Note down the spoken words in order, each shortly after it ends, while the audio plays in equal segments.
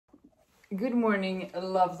Good morning,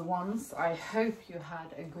 loved ones. I hope you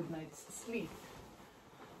had a good night's sleep.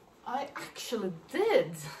 I actually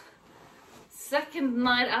did. Second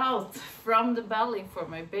night out from the belly for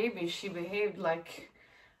my baby. She behaved like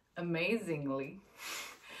amazingly.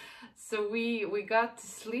 So we got to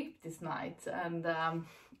sleep this night, and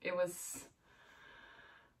it was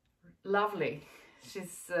lovely.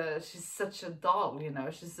 She's such a doll, you know.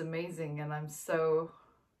 She's amazing, and I'm so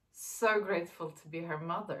grateful to be her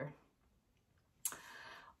mother.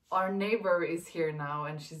 Our neighbor is here now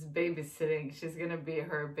and she's babysitting. She's gonna be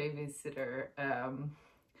her babysitter.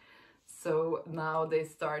 So now they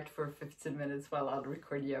start for 15 minutes while I'll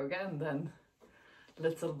record yoga, and then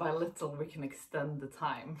little by little we can extend the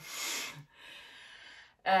time.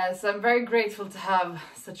 So I'm very grateful to have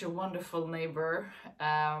such a wonderful neighbor.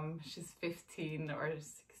 She's 15 or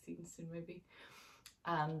 16 soon maybe,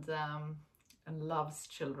 and loves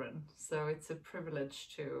children, so it's a privilege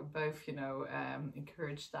to both, you know,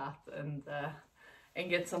 encourage that and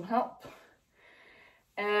get some help.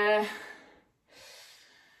 I'm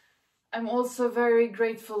also very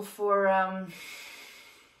grateful for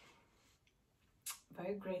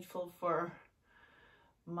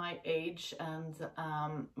my age and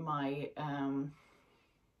my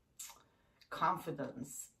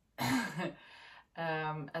confidence.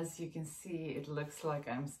 As you can see, it looks like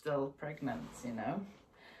I'm still pregnant, you know,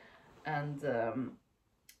 and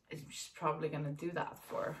she's probably gonna do that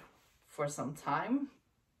for some time,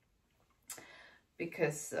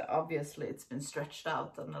 because obviously it's been stretched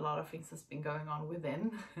out and a lot of things has been going on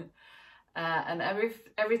within. And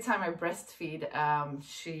every time I breastfeed,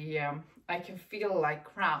 I can feel like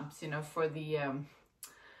cramps, you know, for the I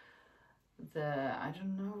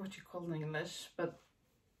don't know what you call it in English, but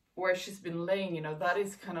where she's been laying, you know, that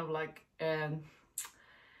is kind of like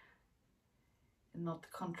not the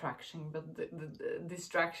contraction, but the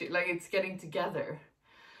distraction, like it's getting together.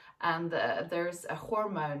 And there's a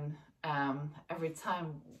hormone every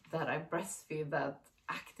time that I breastfeed that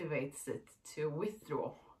activates it to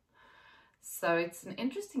withdraw. So it's an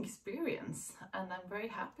interesting experience and I'm very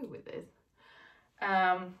happy with it.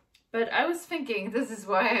 But I was thinking, this is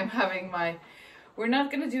why I'm having we're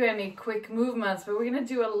not going to do any quick movements, but we're going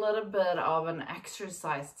to do a little bit of an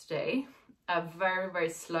exercise today. Very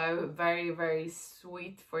slow, very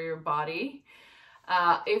sweet for your body.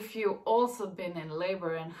 If you've also been in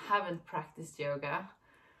labor and haven't practiced yoga,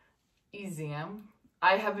 easy.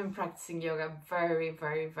 I have been practicing yoga very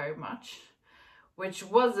much, which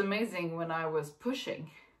was amazing when I was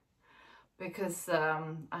pushing, because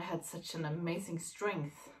I had such an amazing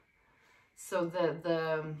strength. So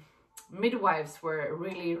the midwives were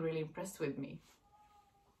really impressed with me.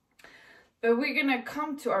 But we're gonna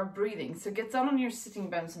come to our breathing. So get down on your sitting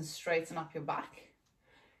bones and straighten up your back.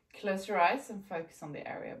 Close your eyes and focus on the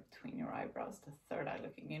area between your eyebrows, the third eye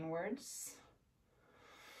looking inwards.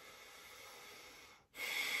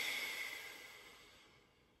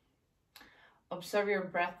 Observe your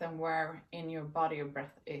breath and where in your body your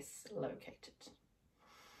breath is located.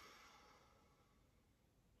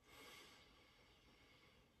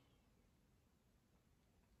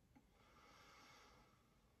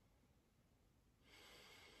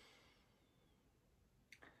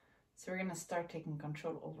 So we're going to start taking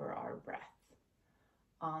control over our breath.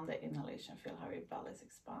 On the inhalation, feel how your belly is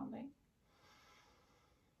expanding.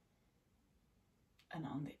 And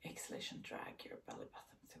on the exhalation, drag your belly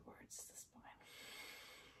button towards the spine.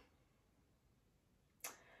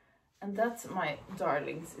 And that, my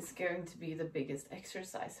darlings, is going to be the biggest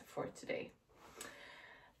exercise for today.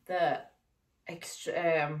 The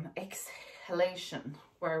exhalation,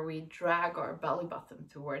 where we drag our belly button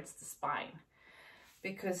towards the spine.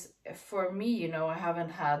 Because for me, you know, I haven't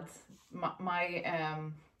had my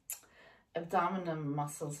abdominal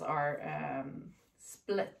muscles are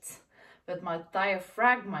split, but my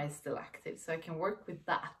diaphragm is still active, so I can work with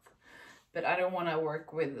that. But I don't want to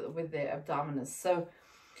work with the abdominals.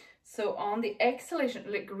 So on the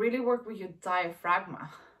exhalation, like really work with your diaphragm.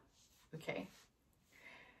 Okay.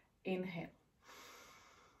 Inhale.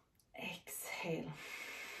 Exhale.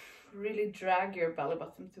 Really drag your belly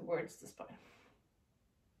button towards the spine.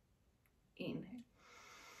 Inhale.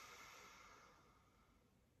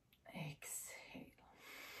 Exhale.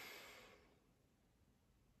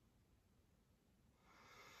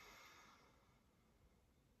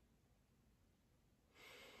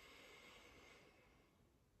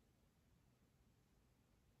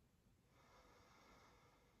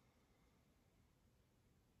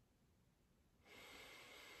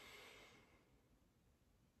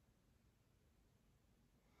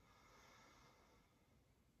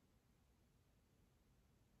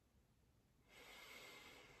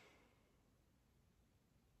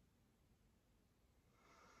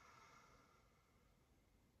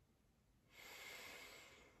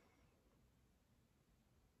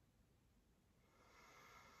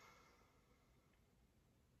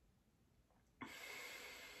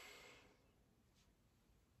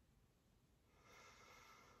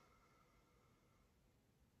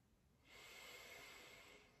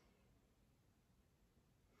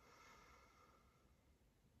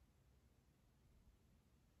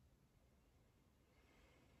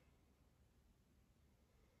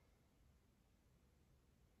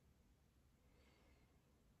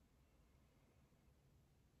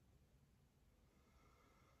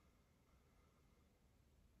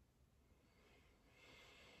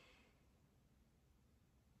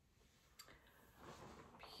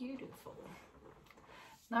 Beautiful.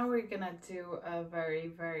 Now we're gonna do a very,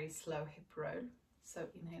 very slow hip roll. So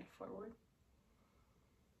inhale forward.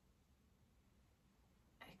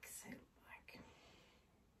 Exhale back.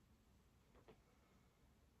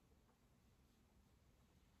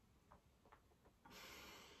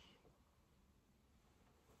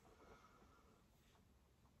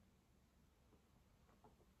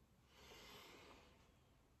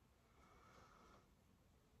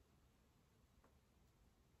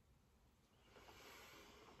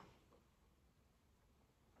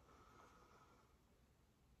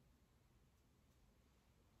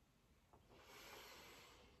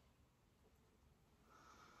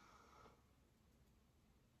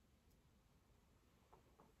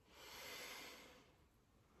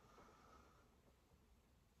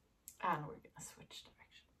 And we're gonna switch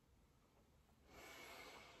direction.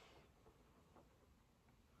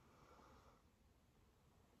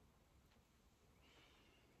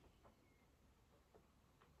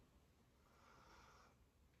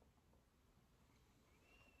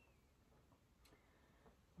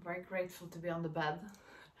 Very grateful to be on the bed.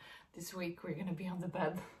 This week we're gonna be on the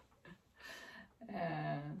bed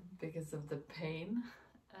because of the pain.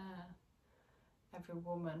 Every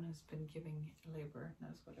woman who's been giving labor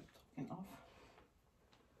knows what I'm talking of.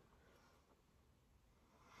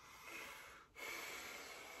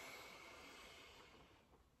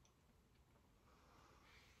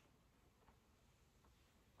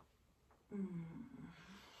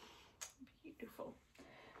 Beautiful.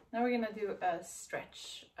 Now we're gonna do a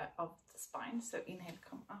stretch of the spine. So inhale,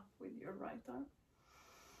 come up with your right arm.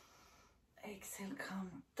 Exhale,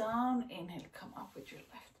 come down. Inhale, come up with your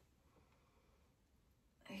left.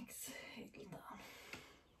 Exhale down.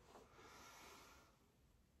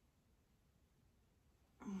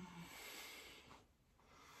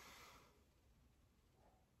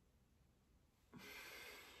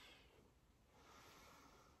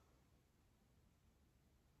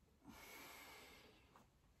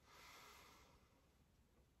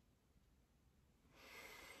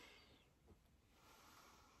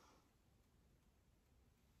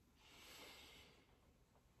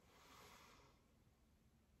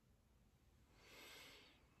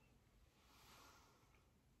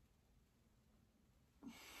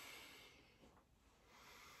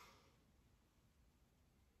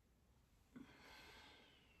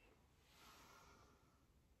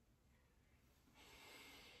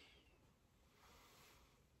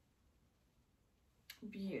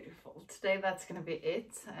 Beautiful. Today that's going to be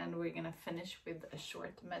it, and we're going to finish with a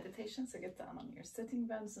short meditation. So get down on your sitting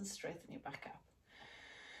bones and straighten your back up.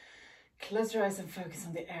 Close your eyes and focus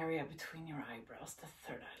on the area between your eyebrows, the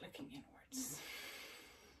third eye looking inwards.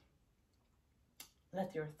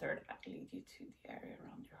 Let your third eye lead you to the area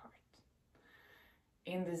around your heart.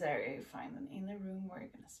 In this area you find an inner room where you're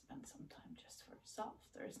going to spend some time just for yourself.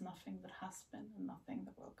 There is nothing that has been and nothing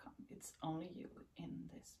that will come. It's only you in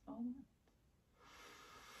this moment.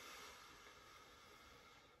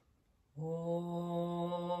 Om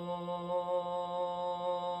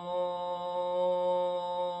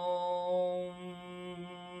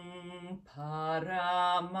Paramatmane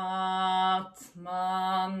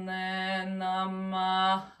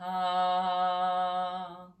Namaha.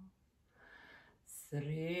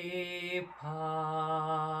 Sri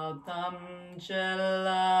Padamjala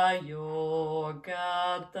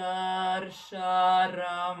Yoga Darsharam.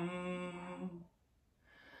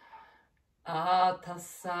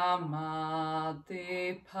 Atasamadhi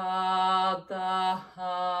Padaha.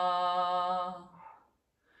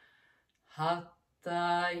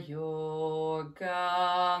 Hatha Yoga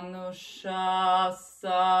Nushasanam.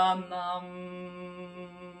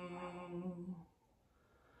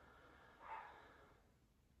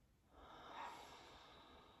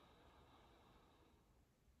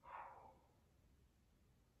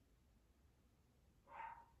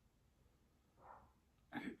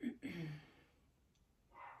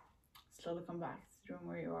 Slowly come back to the room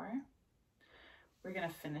where you are. We're going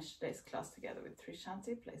to finish today's class together with 3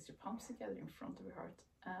 Shanti. Place your palms together in front of your heart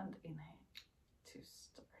and inhale to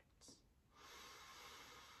start.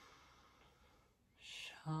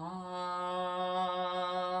 Shanti,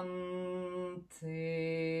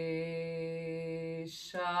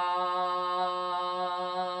 Shanti,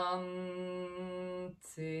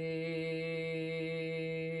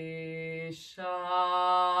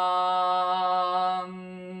 Shanti.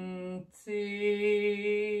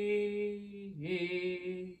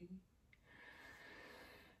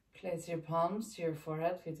 Place your palms to your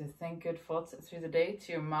forehead for you to think good thoughts through the day,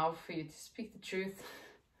 to your mouth for you to speak the truth,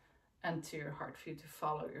 and to your heart for you to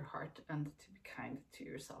follow your heart and to be kind to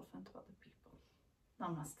yourself and to other people.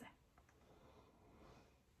 Namaste.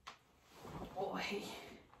 boy.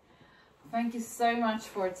 Thank you so much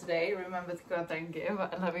for today. Remember to go out there and give.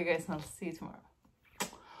 I love you guys and I'll see you tomorrow.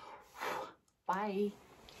 Bye.